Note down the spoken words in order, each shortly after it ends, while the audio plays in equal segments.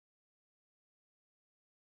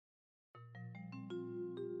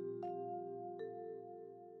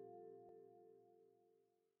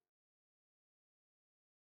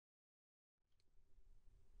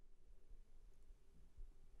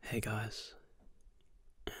Hey guys,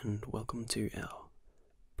 and welcome to our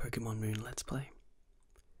Pokemon Moon Let's Play.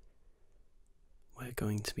 We're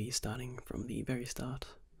going to be starting from the very start.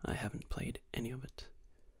 I haven't played any of it.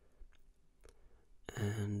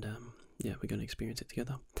 And yeah, we're going to experience it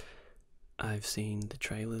together. I've seen the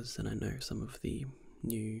trailers and I know some of the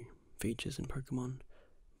new features in Pokemon,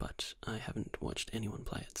 but I haven't watched anyone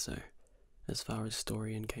play it, so as far as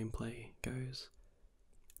story and gameplay goes,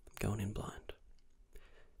 I'm going in blind.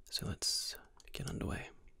 So let's get underway.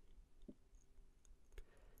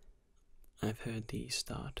 I've heard the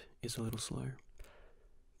start is a little slow,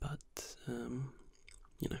 but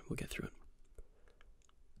we'll get through it.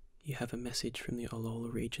 You have a message from the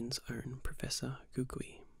Alola region's own Professor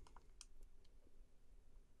Gugui.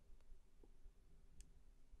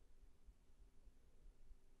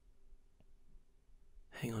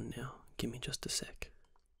 Hang on now, give me just a sec.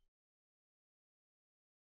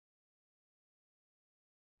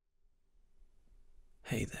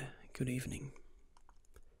 Hey there, good evening.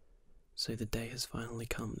 So the day has finally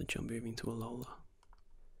come that you're moving to Alola.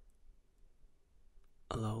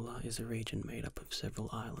 Alola is a region made up of several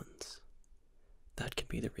islands. That could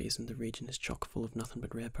be the reason the region is chock full of nothing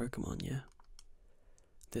but rare Pokemon, yeah?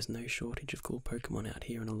 There's no shortage of cool Pokemon out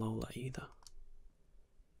here in Alola either.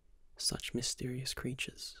 Such mysterious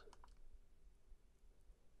creatures.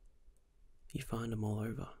 You find them all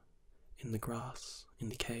over. In the grass, in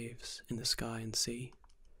the caves, in the sky and sea.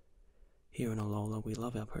 Here in Alola we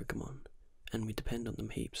love our Pokemon, and we depend on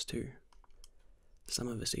them heaps too. Some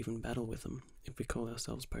of us even battle with them if we call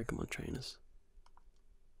ourselves Pokemon trainers.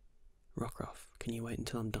 Rockruff, can you wait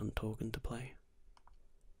until I'm done talking to play?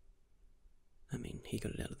 I mean, he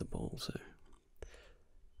got it out of the ball, so...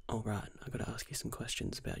 Alright, I gotta ask you some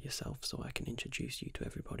questions about yourself so I can introduce you to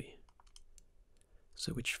everybody.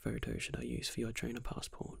 So which photo should I use for your trainer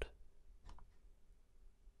passport?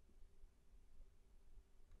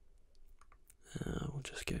 We'll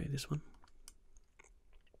just go this one.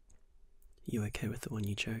 You okay with the one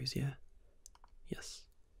you chose, yeah? Yes.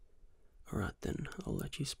 Alright then, I'll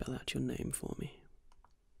let you spell out your name for me.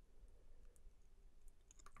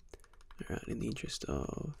 Alright, in the interest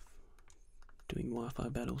of doing Wi-Fi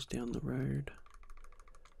battles down the road,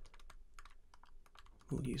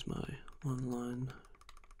 we'll use my online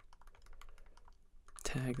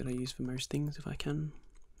tag that I use for most things if I can,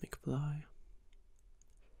 McFly.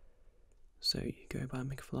 So you go by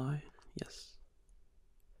McFly? Yes.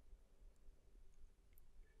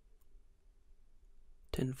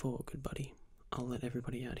 10-4, good buddy. I'll let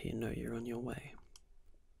everybody out here know you're on your way.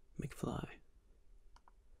 McFly.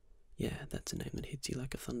 Yeah, that's a name that hits you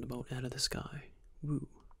like a thunderbolt out of the sky. Woo.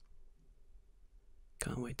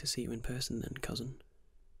 Can't wait to see you in person then, cousin.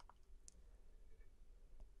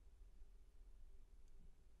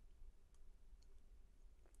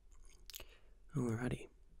 Alrighty.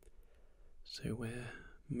 So we're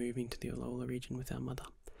moving to the Alola region with our mother.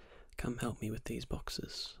 Come help me with these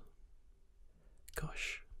boxes.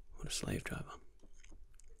 Gosh, what a slave driver.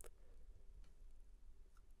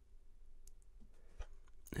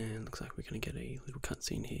 And looks like we're going to get a little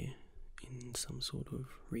cutscene here in some sort of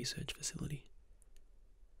research facility.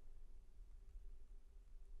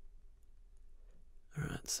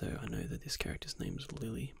 Alright, so I know that this character's name is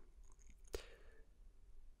Lily.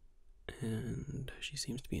 And she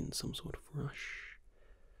seems to be in some sort of rush.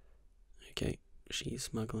 Okay, she's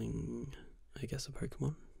smuggling, I guess, a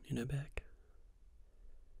Pokemon in her bag.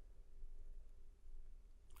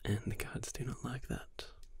 And the guards do not like that.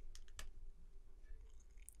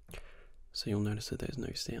 So you'll notice that there's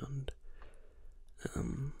no sound.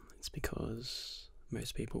 It's because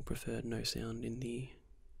most people prefer no sound in the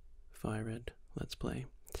Fire Red Let's Play.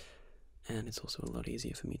 And it's also a lot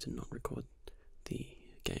easier for me to not record the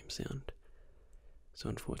game sound. So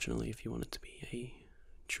unfortunately, if you want it to be a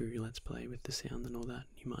true Let's Play with the sound and all that,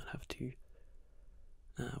 you might have to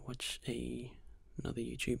watch another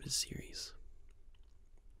YouTuber's series.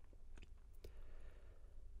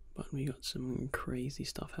 But we got some crazy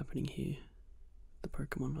stuff happening here. The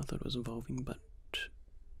Pokemon, I thought it was evolving, but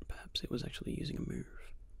perhaps it was actually using a move.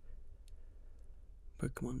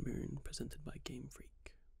 Pokemon Moon, presented by Game Freak.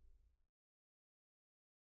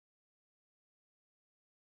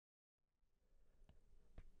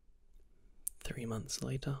 Three months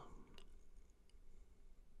later,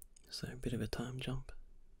 so a bit of a time jump.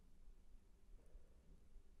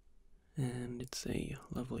 And it's a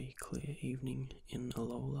lovely clear evening in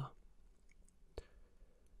Alola.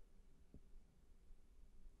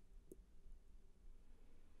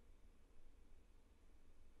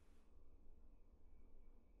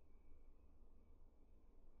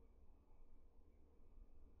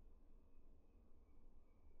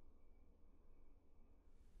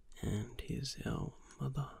 Here's our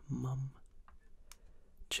mum,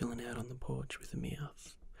 chilling out on the porch with a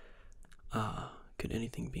Meowth. Ah, could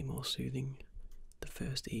anything be more soothing? The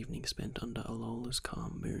first evening spent under Alola's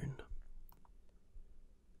calm moon.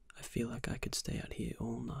 I feel like I could stay out here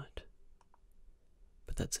all night.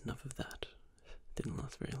 But that's enough of that. Didn't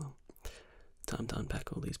last very long. Time to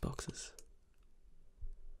unpack all these boxes.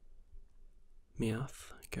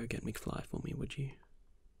 Meowth, go get McFly for me, would you?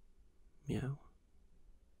 Meow. Meow.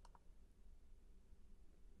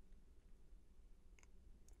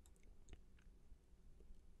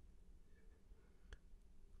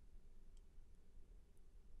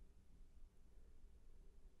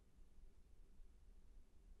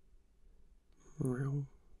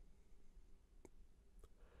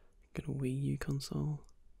 Got a Wii U console,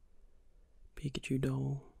 Pikachu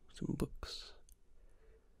doll, some books,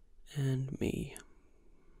 and me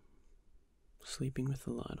sleeping with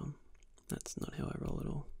the light on. That's not how I roll at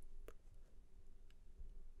all.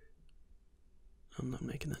 I'm not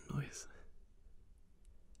making that noise.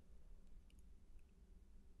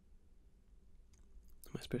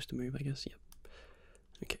 Am I supposed to move, I guess? Yep.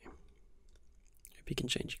 Okay. Hope you can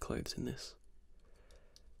change your clothes in this.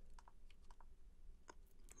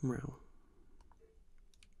 Meow.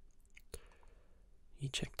 You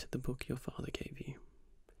checked the book your father gave you.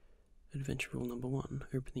 Adventure rule number 1,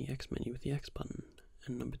 open the X menu with the X button.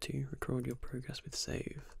 And number 2, record your progress with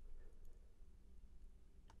save.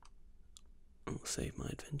 I'll save my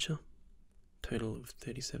adventure. Total of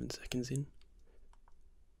 37 seconds in.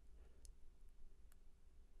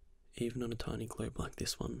 Even on a tiny globe like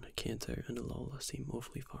this one, Kanto and Alola seem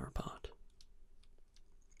awfully far apart.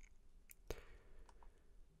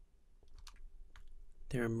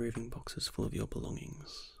 There are moving boxes full of your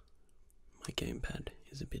belongings. My gamepad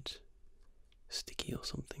is a bit sticky or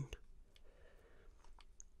something.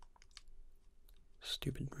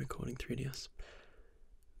 Stupid recording 3DS.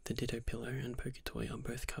 The Ditto pillow and Poketoy are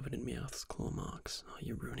both covered in Meowth's claw marks. Oh,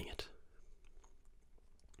 you're ruining it.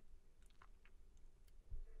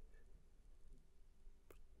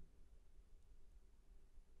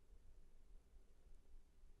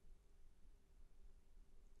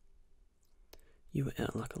 You were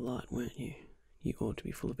out like a light, weren't you? You ought to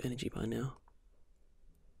be full of energy by now.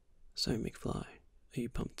 So, McFly, are you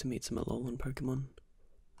pumped to meet some Alolan Pokemon?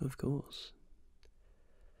 Of course.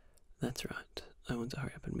 That's right, I want to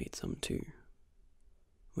hurry up and meet some too.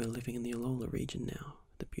 We're living in the Alola region now,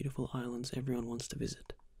 the beautiful islands everyone wants to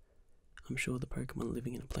visit. I'm sure the Pokemon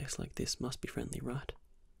living in a place like this must be friendly, right?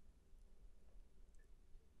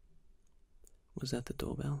 Was that the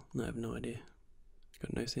doorbell? No, I have no idea.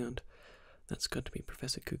 Got no sound. That's got to be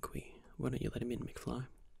Professor Kukui. Why don't you let him in, McFly?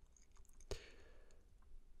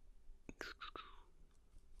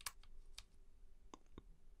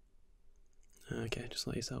 Okay, just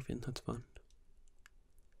let yourself in, that's fine.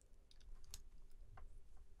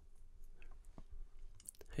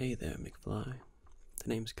 Hey there, McFly. The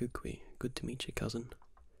name's Kukui. Good to meet you, cousin.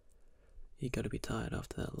 You gotta be tired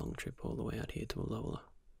after that long trip all the way out here to Alola.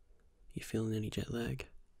 You feeling any jet lag?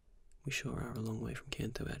 We sure are a long way from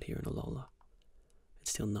Kanto out here in Alola. It's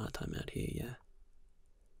still nighttime out here, yeah?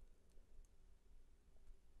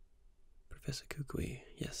 Professor Kukui,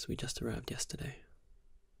 yes, we just arrived yesterday.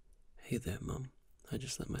 Hey there, Mum. I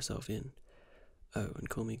just let myself in. Oh, and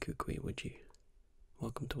call me Kukui, would you?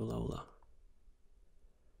 Welcome to Alola.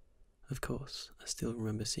 Of course, I still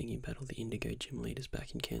remember seeing you battle the Indigo gym leaders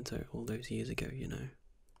back in Kanto all those years ago, you know.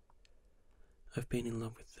 I've been in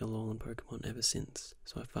love with the Alolan Pokemon ever since,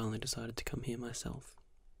 so I finally decided to come here myself.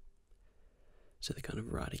 So they're kind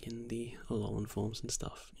of writing in the Alolan forms and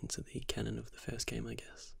stuff into the canon of the first game, I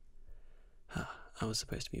guess. I was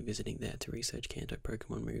supposed to be visiting there to research Kanto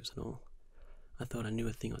Pokemon moves and all. I thought I knew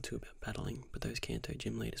a thing or two about battling, but those Kanto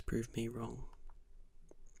gym leaders proved me wrong.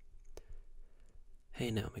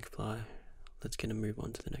 Hey now, McFly. Let's get a move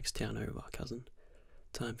on to the next town over, cousin.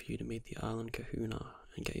 Time for you to meet the Island Kahuna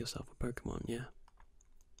and get yourself a Pokemon, yeah?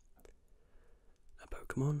 A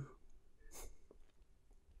Pokemon?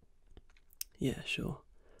 Yeah, sure.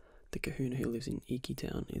 The Kahuna who lives in Iki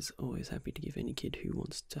Town is always happy to give any kid who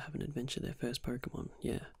wants to have an adventure their first Pokemon,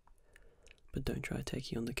 yeah. But don't try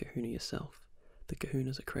taking on the Kahuna yourself. The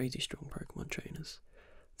Kahunas are crazy strong Pokemon trainers.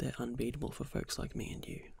 They're unbeatable for folks like me and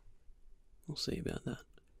you. We'll see about that.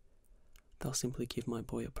 They'll simply give my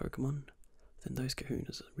boy a Pokemon, then those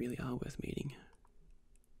Kahunas really are worth meeting.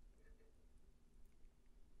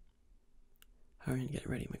 Hurry and get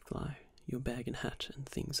ready, McFly. Your bag and hat and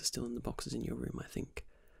things are still in the boxes in your room, I think.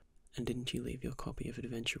 And didn't you leave your copy of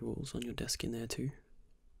Adventure Rules on your desk in there too?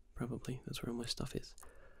 Probably, that's where all my stuff is.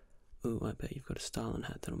 Ooh, I bet you've got a styling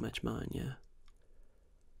hat that'll match mine, yeah?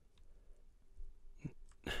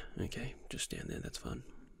 Okay, just stand there, that's fine.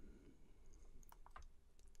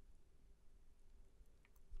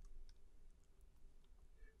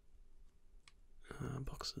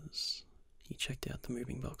 Boxes. You checked out the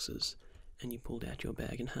moving boxes and you pulled out your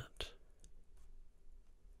bag and hat.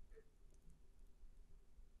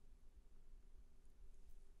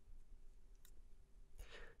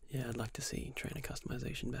 Yeah, I'd like to see trainer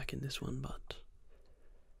customization back in this one, but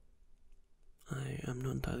I am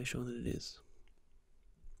not entirely sure that it is.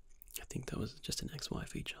 I think that was just an XY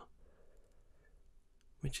feature,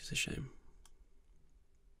 which is a shame.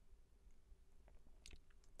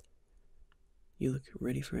 You look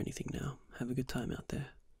ready for anything now. Have a good time out there.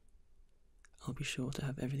 I'll be sure to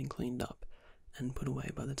have everything cleaned up and put away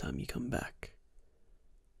by the time you come back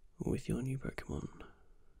with your new Pokemon.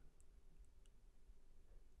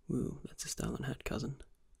 Ooh, that's a styling hat, cousin.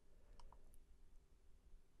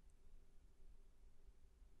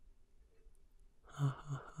 Ha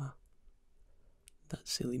ha ha. That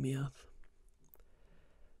silly Meowth.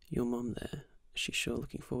 Your mom there, she's sure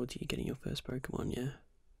looking forward to you getting your first Pokemon, yeah?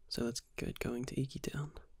 So let's get going to Iki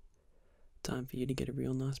Town. Time for you to get a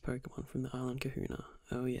real nice Pokemon from the Island Kahuna.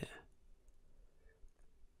 Oh yeah.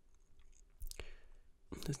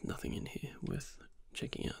 There's nothing in here worth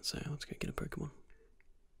checking out, so let's go get a Pokemon.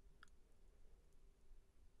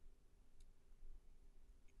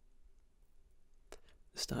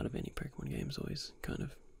 The start of any Pokemon game is always kind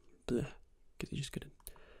of bleh, because you just gotta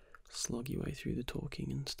slog your way through the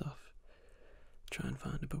talking and stuff. Try and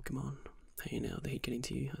find a Pokemon. Hey, now the heat getting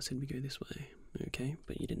to you. I said we go this way. Okay,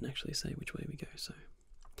 but you didn't actually say which way we go, so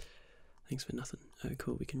thanks for nothing. Oh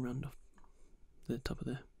cool, we can run off the top of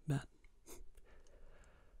the bat.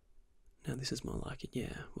 Now this is more like it,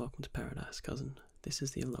 yeah. Welcome to paradise, cousin. This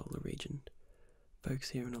is the Alola region. Folks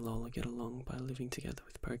here in Alola get along by living together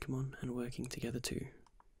with Pokemon and working together too.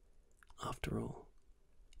 After all,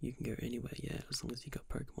 you can go anywhere, yeah, as long as you got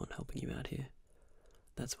Pokemon helping you out here.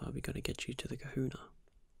 That's why we gotta get you to the Kahuna.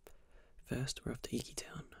 First, we're off to Iki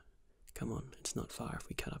Town. Come on, it's not far if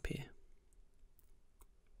we cut up here.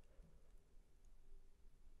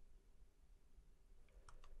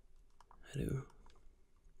 Hello.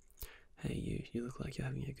 Hey you look like you're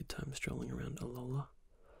having a good time strolling around Alola.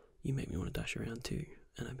 You make me want to dash around too,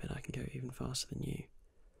 and I bet I can go even faster than you.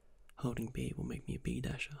 Holding B will make me a bee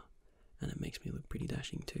dasher, and it makes me look pretty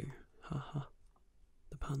dashing too. Ha ha.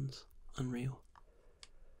 The puns. Unreal.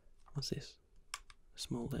 What's this? A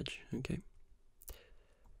small ledge, okay.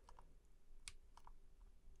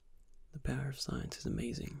 The power of science is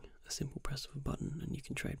amazing. A simple press of a button and you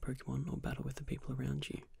can trade Pokemon or battle with the people around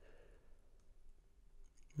you.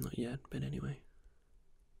 Not yet, but anyway.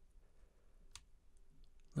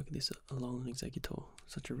 Look at this Alolan Executor,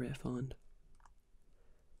 such a rare find.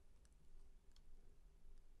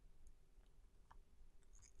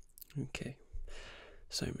 Okay,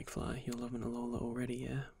 so McFly, you're loving Alola already,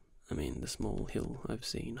 yeah? I mean, the small hill I've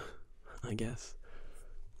seen, I guess.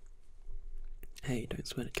 Hey, don't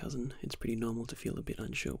sweat it, cousin. It's pretty normal to feel a bit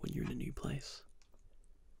unsure when you're in a new place.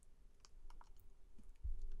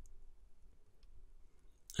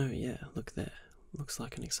 Oh yeah, look there. Looks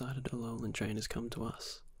like an excited Alolan trainer's come to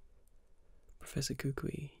us. Professor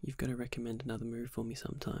Kukui, you've got to recommend another move for me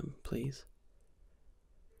sometime, please.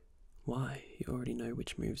 Why? You already know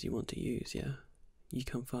which moves you want to use, yeah? You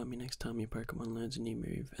come find me next time your Pokemon learns a new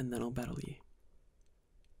move, and then I'll battle you.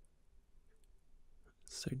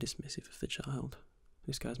 So dismissive of the child.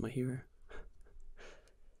 This guy's my hero.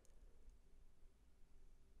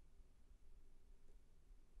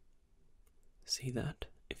 See that?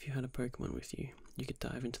 If you had a Pokemon with you, you could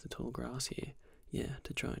dive into the tall grass here, yeah,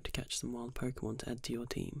 to try to catch some wild Pokemon to add to your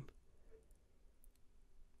team.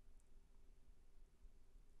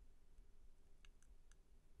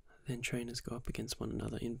 Then trainers go up against one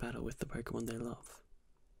another in battle with the Pokemon they love.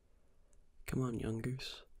 Come on, young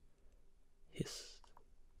goose. Hiss.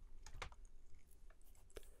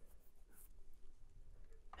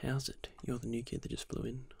 How's it? You're the new kid that just flew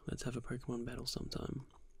in. Let's have a Pokemon battle sometime.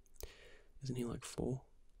 Isn't he like 4?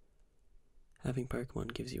 Having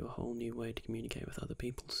Pokemon gives you a whole new way to communicate with other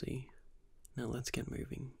people, see? Now let's get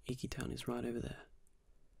moving. Iki Town is right over there.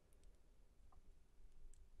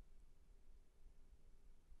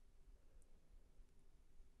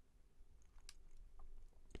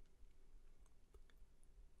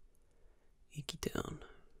 Iki Town.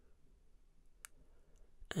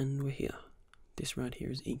 And we're here. This right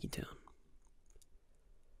here is Iki Town.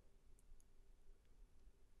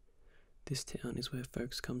 This town is where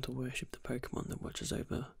folks come to worship the Pokemon that watches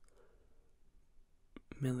over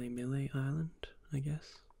Mele Island, I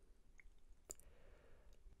guess.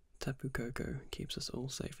 Tapu Koko keeps us all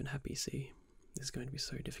safe and happy, see? This is going to be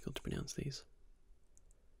so difficult to pronounce these.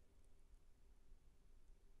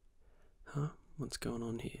 Huh? What's going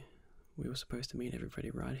on here? We were supposed to meet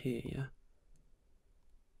everybody right here, yeah?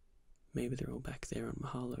 Maybe they're all back there on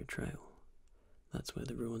Mahalo Trail. That's where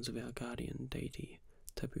the ruins of our guardian deity,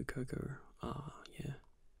 Tapu Koko, are, yeah.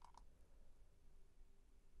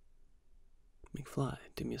 McFly,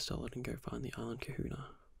 do me a solid and go find the Island Kahuna.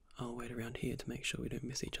 I'll wait around here to make sure we don't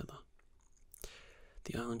miss each other.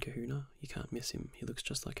 The Island Kahuna? You can't miss him. He looks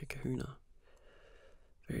just like a kahuna.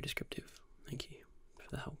 Very descriptive. Thank you for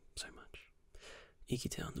the help so much. Iki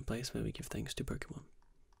Town, the place where we give thanks to Pokemon.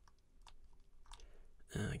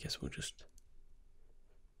 I guess we'll just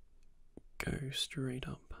go straight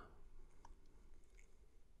up.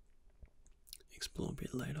 Explore a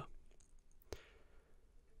bit later.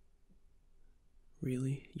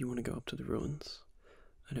 Really? You want to go up to the ruins?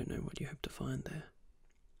 I don't know what you hope to find there.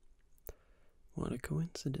 What a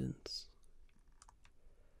coincidence.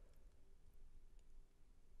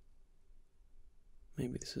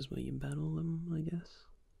 Maybe this is where you battle them, I guess?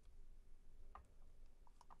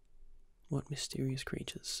 What mysterious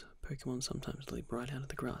creatures. Pokemon sometimes leap right out of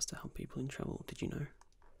the grass to help people in trouble, did you know?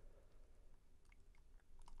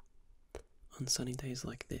 On sunny days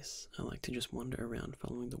like this, I like to just wander around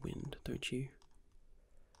following the wind, don't you?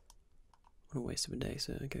 What a waste of a day,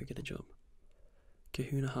 sir. Go get a job.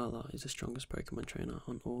 Kahuna Hala is the strongest Pokemon trainer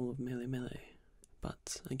on all of Melee,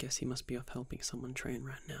 but I guess he must be off helping someone train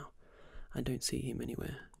right now. I don't see him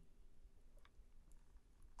anywhere.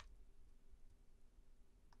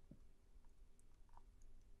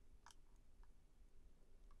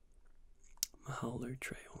 Mahalo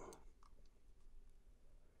Trail.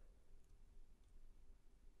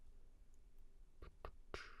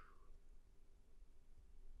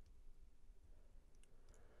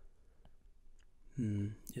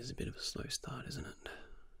 It's a bit of a slow start, isn't it?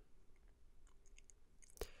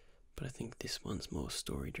 But I think this one's more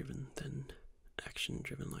story-driven than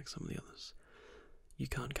action-driven like some of the others. You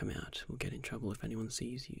can't come out, we'll get in trouble if anyone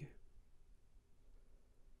sees you.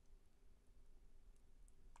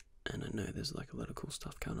 And I know there's like a lot of cool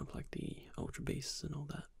stuff coming up, like the Ultra Beasts and all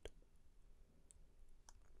that.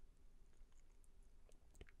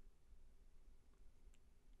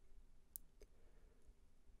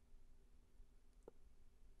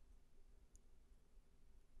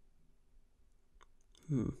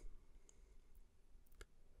 Oh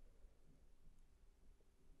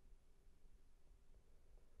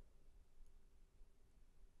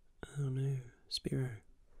no, Spearow.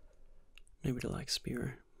 Nobody likes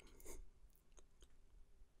Spearow.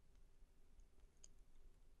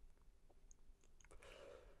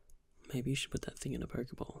 Maybe you should put that thing in a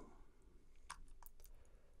Pokeball.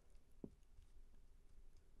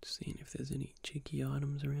 Seeing if there's any cheeky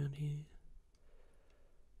items around here.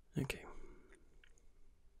 Okay.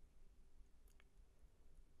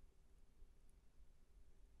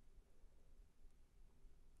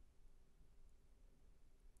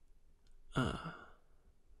 Ah.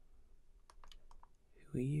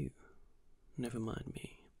 Who are you? Never mind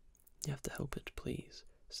me. You have to help it, please.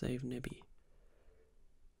 Save Nebby.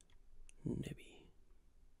 Nebby.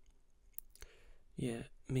 Yeah,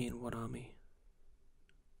 me and what army?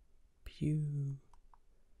 Pew.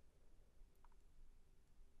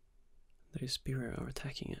 Those Spearow are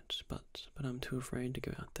attacking it, but I'm too afraid to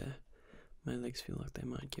go out there. My legs feel like they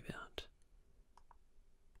might give out.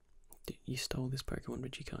 You stole this Pokemon,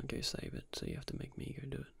 but you can't go save it, so you have to make me go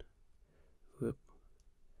do it. Whoop.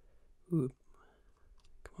 Whoop.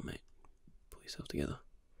 Come on, mate. Pull yourself together.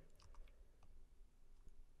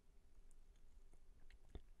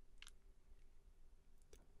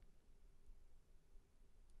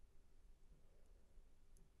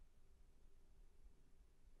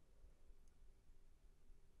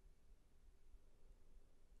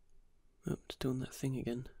 Oh, it's doing that thing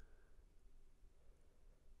again.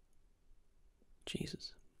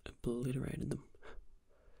 Jesus, obliterated them.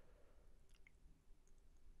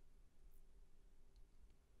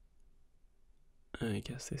 I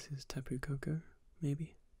guess this is Tapu Koko,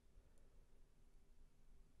 maybe?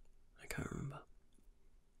 I can't remember.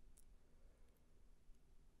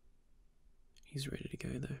 He's ready to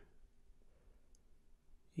go though.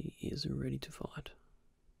 He is ready to fight.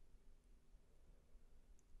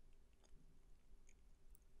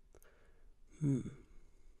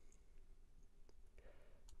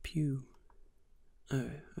 Pew.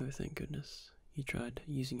 Oh, thank goodness. You tried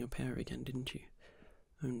using your power again, didn't you?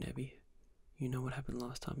 Oh, Nebby. You know what happened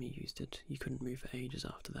last time you used it. You couldn't move for ages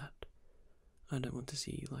after that. I don't want to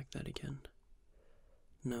see you like that again.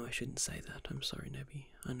 No, I shouldn't say that. I'm sorry, Nebby.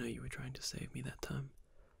 I know you were trying to save me that time,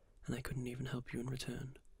 and I couldn't even help you in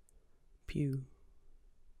return. Pew.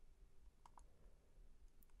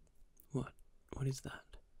 What? What is that?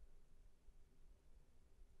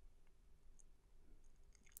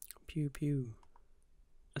 Pew pew.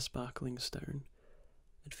 A sparkling stone.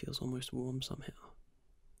 It feels almost warm somehow.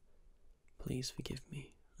 Please forgive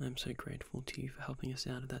me. I am so grateful to you for helping us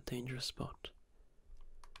out of that dangerous spot.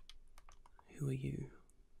 Who are you?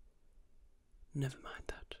 Never mind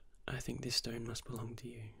that. I think this stone must belong to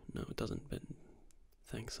you. No, it doesn't, but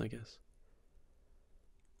thanks, I guess.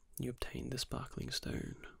 You obtained the sparkling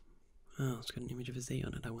stone. Oh, it's got an image of a Z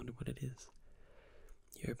on it. I wonder what it is.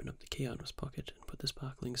 You open up the key out of his pocket and put the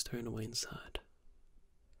sparkling stone away inside.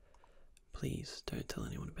 Please don't tell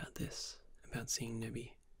anyone about this, about seeing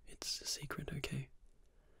Nebby. It's a secret, okay?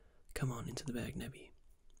 Come on, into the bag, Nebby.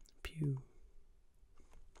 Pew.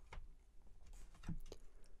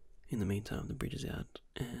 In the meantime, the bridge is out,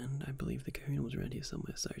 and I believe the kahuna was around here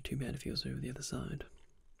somewhere, so too bad if he was over the other side.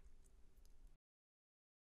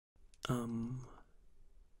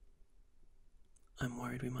 I'm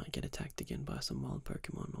worried we might get attacked again by some wild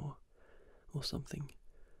Pokemon or something.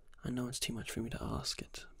 I know it's too much for me to ask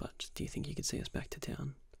it, but do you think you could see us back to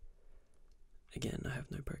town? Again, I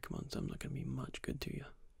have no Pokemon, so I'm not going to be much good to you.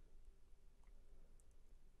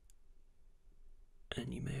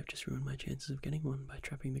 And you may have just ruined my chances of getting one by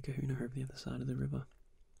trapping the kahuna over the other side of the river.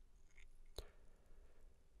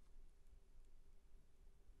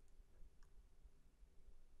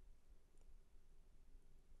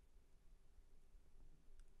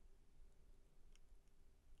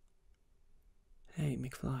 Hey,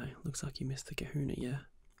 McFly, looks like you missed the kahuna, yeah?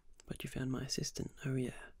 But you found my assistant, oh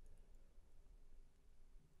yeah.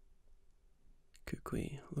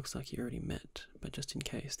 Kukui, looks like you already met, but just in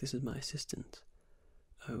case, this is my assistant.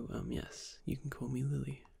 Oh, yes, you can call me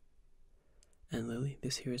Lily. And Lily,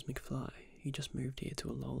 this here is McFly. He just moved here to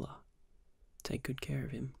Alola. Take good care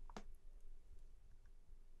of him.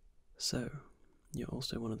 So, you're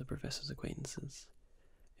also one of the professor's acquaintances.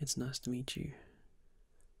 It's nice to meet you.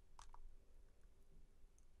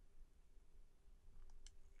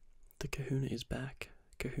 The kahuna is back.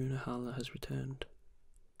 Kahuna Hala has returned.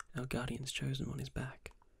 Our guardian's chosen one is back.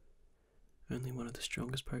 Only one of the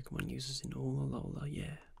strongest Pokemon users in all Alola,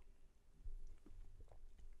 yeah.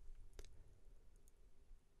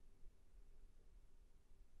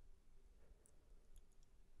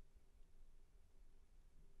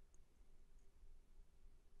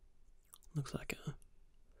 Looks like a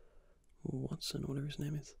Watson, whatever his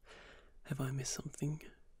name is. Have I missed something?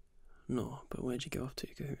 No, but where'd you go off to,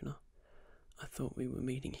 Kahuna? I thought we were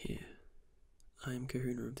meeting here. I am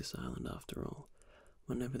Kahuna of this island after all.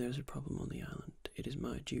 Whenever there is a problem on the island, it is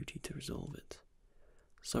my duty to resolve it.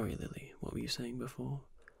 Sorry, Lily, what were you saying before?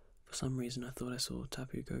 For some reason I thought I saw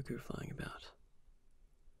Tapu Koko flying about.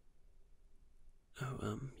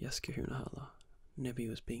 Oh, yes, Kahuna Hala. Nebby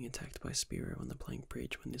was being attacked by Spearow on the plank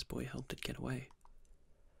bridge when this boy helped it get away.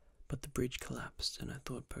 But the bridge collapsed, and I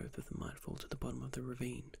thought both of them might fall to the bottom of the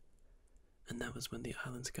ravine. And that was when the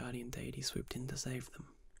island's guardian deity swooped in to save them.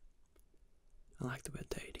 I like the word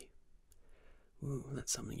deity. Ooh,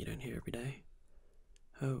 that's something you don't hear every day.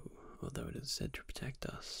 Oh, although it is said to protect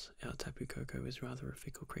us, our Tapu Koko is rather a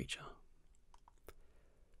fickle creature.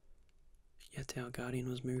 Yet our guardian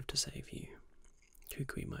was moved to save you.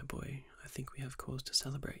 Kukui, my boy, I think we have cause to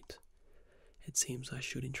celebrate. It seems I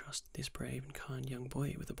should entrust this brave and kind young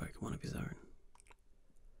boy with a Pokemon of his own.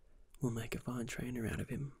 We'll make a fine trainer out of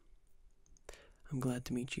him. I'm glad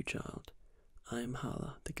to meet you, child. I am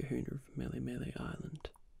Hala, the kahuna of Mele Island.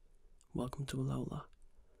 Welcome to Alola.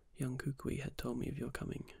 Young Kukui had told me of your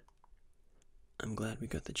coming. I'm glad we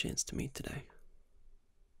got the chance to meet today.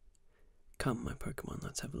 Come, my Pokemon,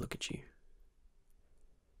 let's have a look at you.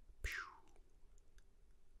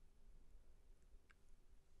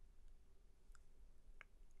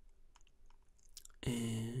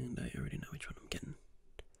 And I already know which one I'm getting.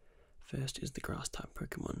 First is the grass-type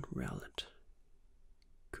Pokemon, Rowlet.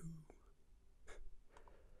 Cool.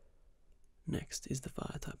 Next is the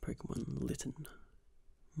fire-type Pokemon, Litten.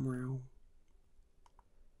 Meow.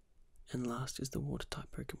 And last is the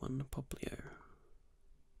water-type Pokemon, Poplio.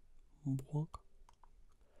 What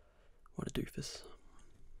a doofus.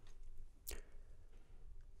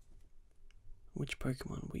 Which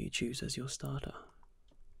Pokemon will you choose as your starter?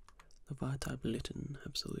 The fire-type Litten,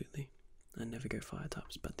 absolutely. I never go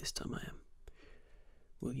fire-types, but this time I am.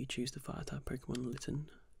 Will you choose the fire-type Pokemon Litten?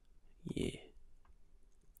 Yeah.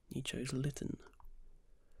 You chose Litten.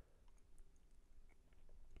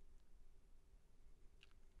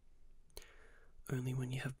 Only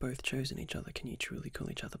when you have both chosen each other can you truly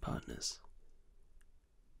call each other partners.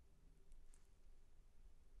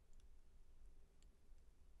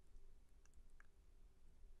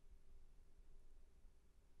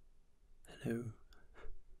 Hello.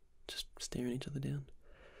 Just staring each other down.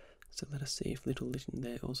 So let us see if little Litten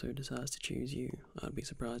there also decides to choose you. I'd be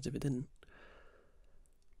surprised if it didn't.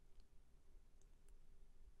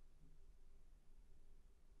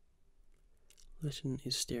 Litten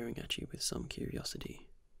is staring at you with some curiosity.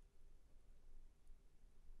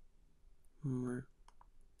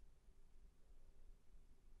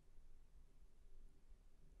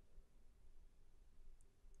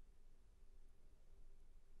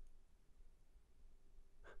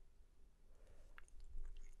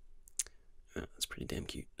 Oh, that's pretty damn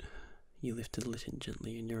cute. You lifted Litten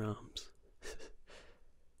gently in your arms.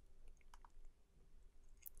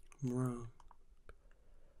 Wrong.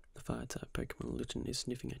 The fire-type Pokemon Litten is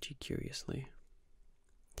sniffing at you curiously.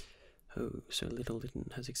 Oh, so little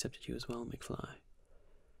Litten has accepted you as well, McFly.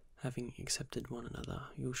 Having accepted one another,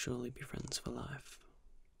 you'll surely be friends for life.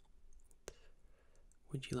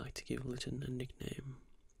 Would you like to give Litten a nickname?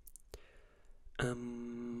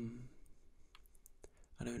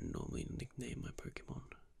 I don't normally nickname my Pokemon,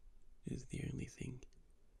 is the only thing.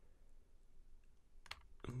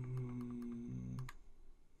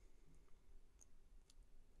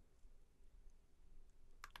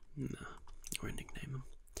 Nah, I won't nickname them.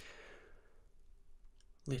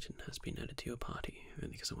 Litten has been added to your party,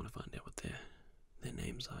 only because I want to find out what their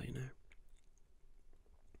names are, you know.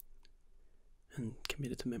 And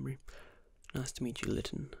commit it to memory. Nice to meet you,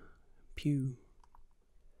 Litten. Pew.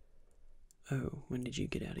 Oh, when did you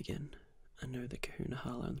get out again? I know that Kahuna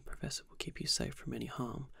Hala and the Professor will keep you safe from any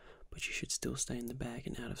harm, but you should still stay in the bag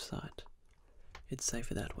and out of sight. It's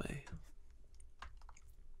safer that way.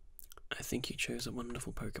 I think you chose a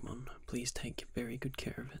wonderful Pokemon. Please take very good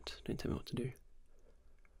care of it. Don't tell me what to do.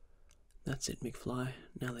 That's it, McFly.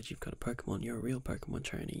 Now that you've got a Pokemon, you're a real Pokemon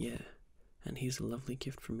trainer, yeah. And here's a lovely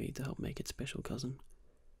gift from me to help make it special, cousin.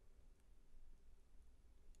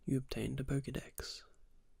 You obtained a Pokedex.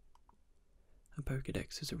 A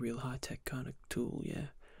Pokedex is a real high-tech kind of tool, yeah,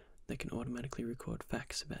 that can automatically record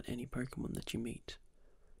facts about any Pokemon that you meet.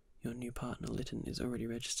 Your new partner, Litten, is already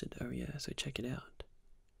registered, oh yeah, so check it out.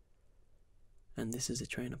 And this is a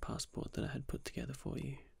trainer passport that I had put together for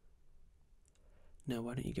you. Now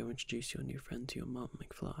why don't you go introduce your new friend to your mum,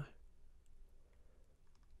 McFly?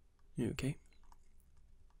 Okay.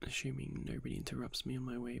 Assuming nobody interrupts me on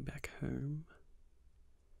my way back home.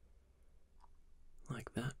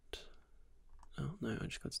 Like that. Oh, no, I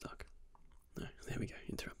just got stuck. No, there we go,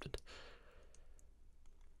 interrupted.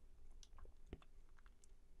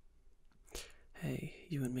 Hey,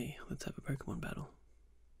 you and me, let's have a Pokemon battle.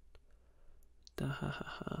 Da ha ha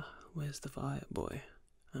ha, where's the fire, boy?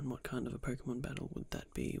 And what kind of a Pokemon battle would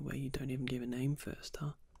that be where you don't even give a name first,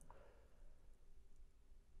 huh?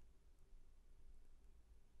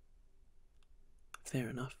 Fair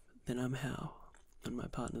enough, then I'm How, and my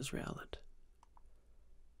partner's Rowlet.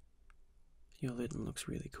 Your Litten looks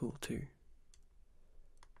really cool too.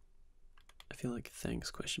 I feel like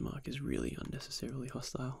thanks ? Is really unnecessarily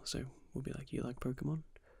hostile, so we'll be like, you like Pokemon?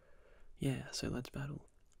 Yeah, so let's battle.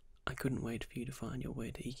 I couldn't wait for you to find your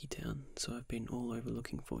way to Iki Town, so I've been all over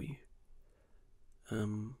looking for you. I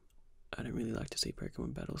don't really like to see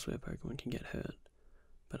Pokemon battles where Pokemon can get hurt,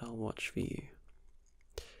 but I'll watch for you.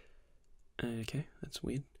 Okay, that's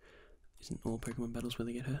weird. Isn't all Pokemon battles where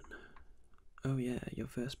they get hurt? Oh yeah, your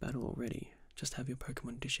first battle already. Just have your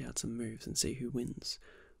Pokemon dish out some moves and see who wins.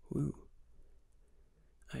 Woo.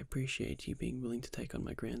 I appreciate you being willing to take on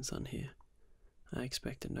my grandson here. I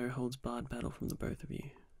expect a no-holds-barred battle from the both of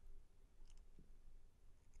you.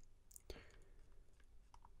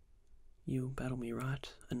 You'll battle me,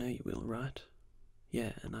 right? I know you will, right?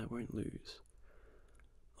 Yeah, and I won't lose.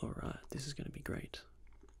 Alright, this is going to be great.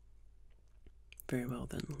 Very well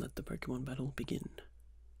then, let the Pokemon battle begin.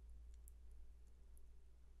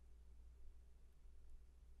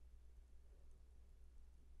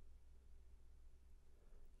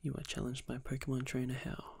 You are challenged by Pokemon Trainer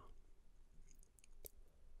How.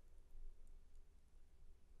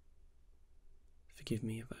 Forgive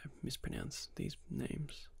me if I mispronounce these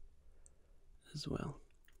names as well.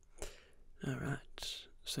 Alright,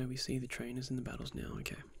 so we see the trainers in the battles now,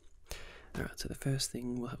 okay. Alright, so the first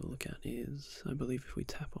thing we'll have a look at is, I believe if we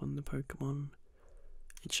tap on the Pokemon,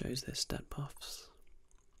 it shows their stat buffs.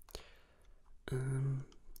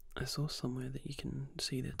 I saw somewhere that you can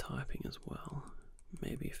see their typing as well.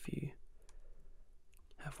 Maybe if you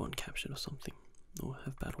have one captured or something, or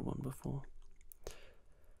have battled one before.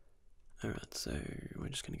 Alright, so we're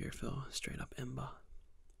just going to go for straight up Ember.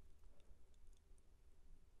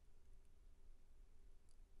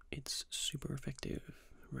 It's super effective.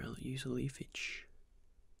 Rowlet use a Leafage.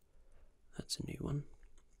 That's a new one.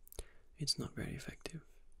 It's not very effective.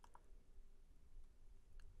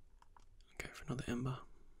 for another ember,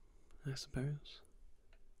 I suppose.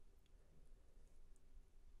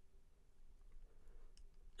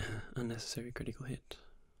 Unnecessary critical hit.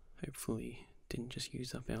 Hopefully didn't just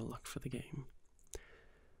use up our luck for the game.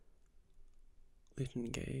 Luton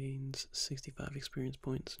gains 65 experience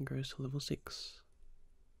points and grows to level 6.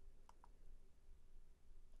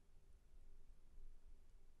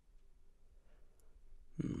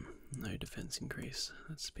 No defense increase.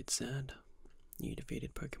 That's a bit sad. You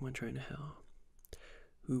defeated Pokemon Trainer How.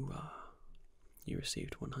 Hoorah. You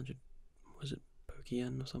received 100, was it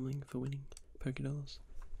Pokeyen or something for winning Pokédolls?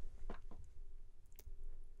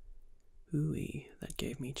 Ooey, that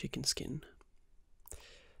gave me chicken skin.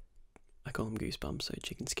 I call them goosebumps, so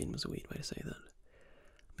chicken skin was a weird way to say that.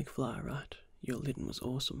 McFly, right? Your Litten was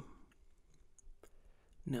awesome.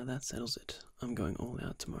 Now that settles it. I'm going all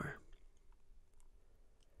out tomorrow.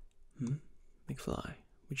 McFly,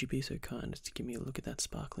 would you be so kind as to give me a look at that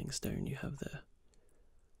sparkling stone you have there?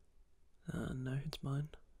 No, it's mine.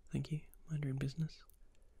 Thank you. Mind your own business.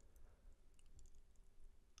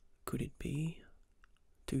 Could it be?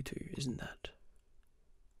 Tutu, isn't that?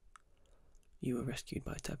 You were rescued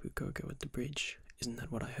by Tapu Koko at the bridge. Isn't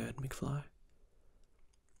that what I heard, McFly?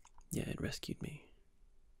 Yeah, it rescued me.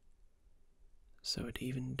 So it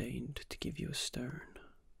even deigned to give you a stone.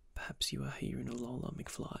 Perhaps you are here in Alola,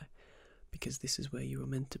 McFly, because this is where you were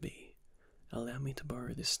meant to be. Allow me to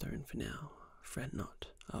borrow this stone for now. Fret not,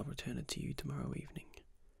 I'll return it to you tomorrow evening.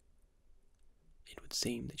 It would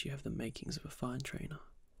seem that you have the makings of a fine trainer.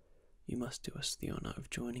 You must do us the honour of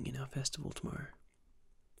joining in our festival tomorrow.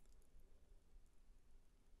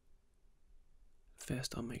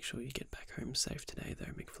 First, I'll make sure you get back home safe today,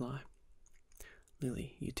 though, McFly.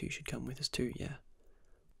 Lily, you two should come with us too, yeah?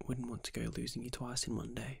 Wouldn't want to go losing you twice in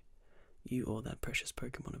one day. You or that precious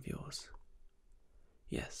Pokemon of yours.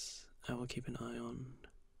 Yes, I will keep an eye on...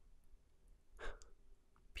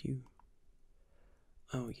 Pew.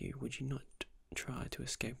 Oh, you, would you not try to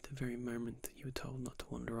escape the very moment that you were told not to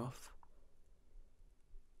wander off?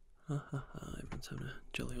 Ha ha ha, everyone's having a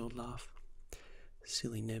jolly old laugh.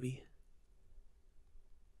 Silly Nebby.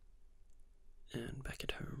 And back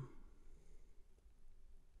at home.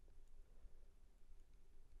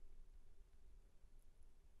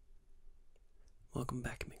 Welcome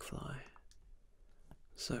back, McFly.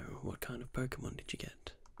 So, what kind of Pokemon did you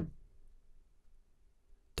get?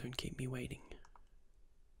 Don't keep me waiting.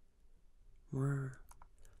 Roar.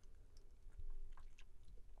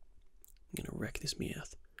 I'm gonna wreck this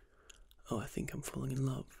Meowth. Oh, I think I'm falling in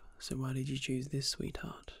love. So why did you choose this,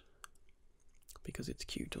 sweetheart? Because it's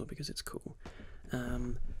cute or because it's cool?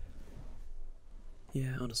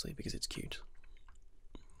 Yeah, honestly, because it's cute.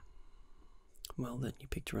 Well, then you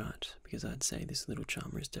picked right, because I'd say this little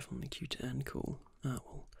charmer is definitely cute and cool. Ah,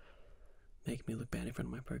 well, make me look bad in front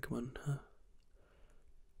of my Pokemon, huh?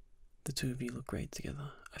 The two of you look great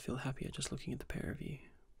together. I feel happier just looking at the pair of you.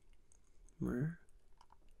 Mrr.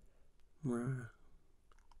 Mrr.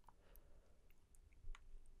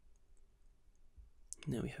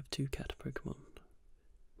 Now we have 2 cat Pokemon.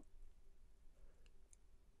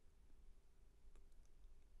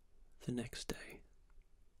 The next day.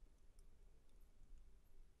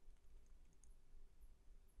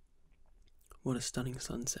 What a stunning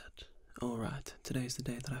sunset. Alright, today's the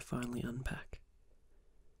day that I finally unpack.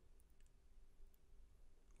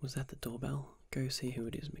 Was that the doorbell? Go see who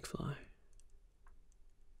it is, McFly.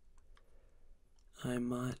 I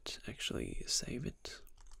might actually save it,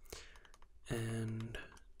 and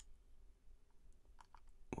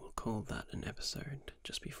we'll call that an episode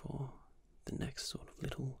just before the next sort of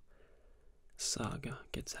little saga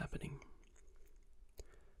gets happening.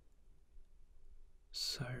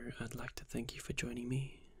 So I'd like to thank you for joining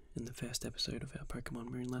me in the first episode of our Pokemon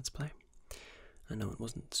Moon Let's Play. I know it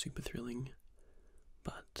wasn't super thrilling,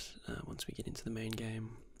 but once we get into the main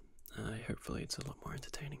game, hopefully it's a lot more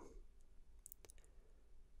entertaining.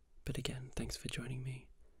 But again, thanks for joining me,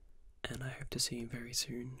 and I hope to see you very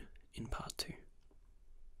soon in part 2.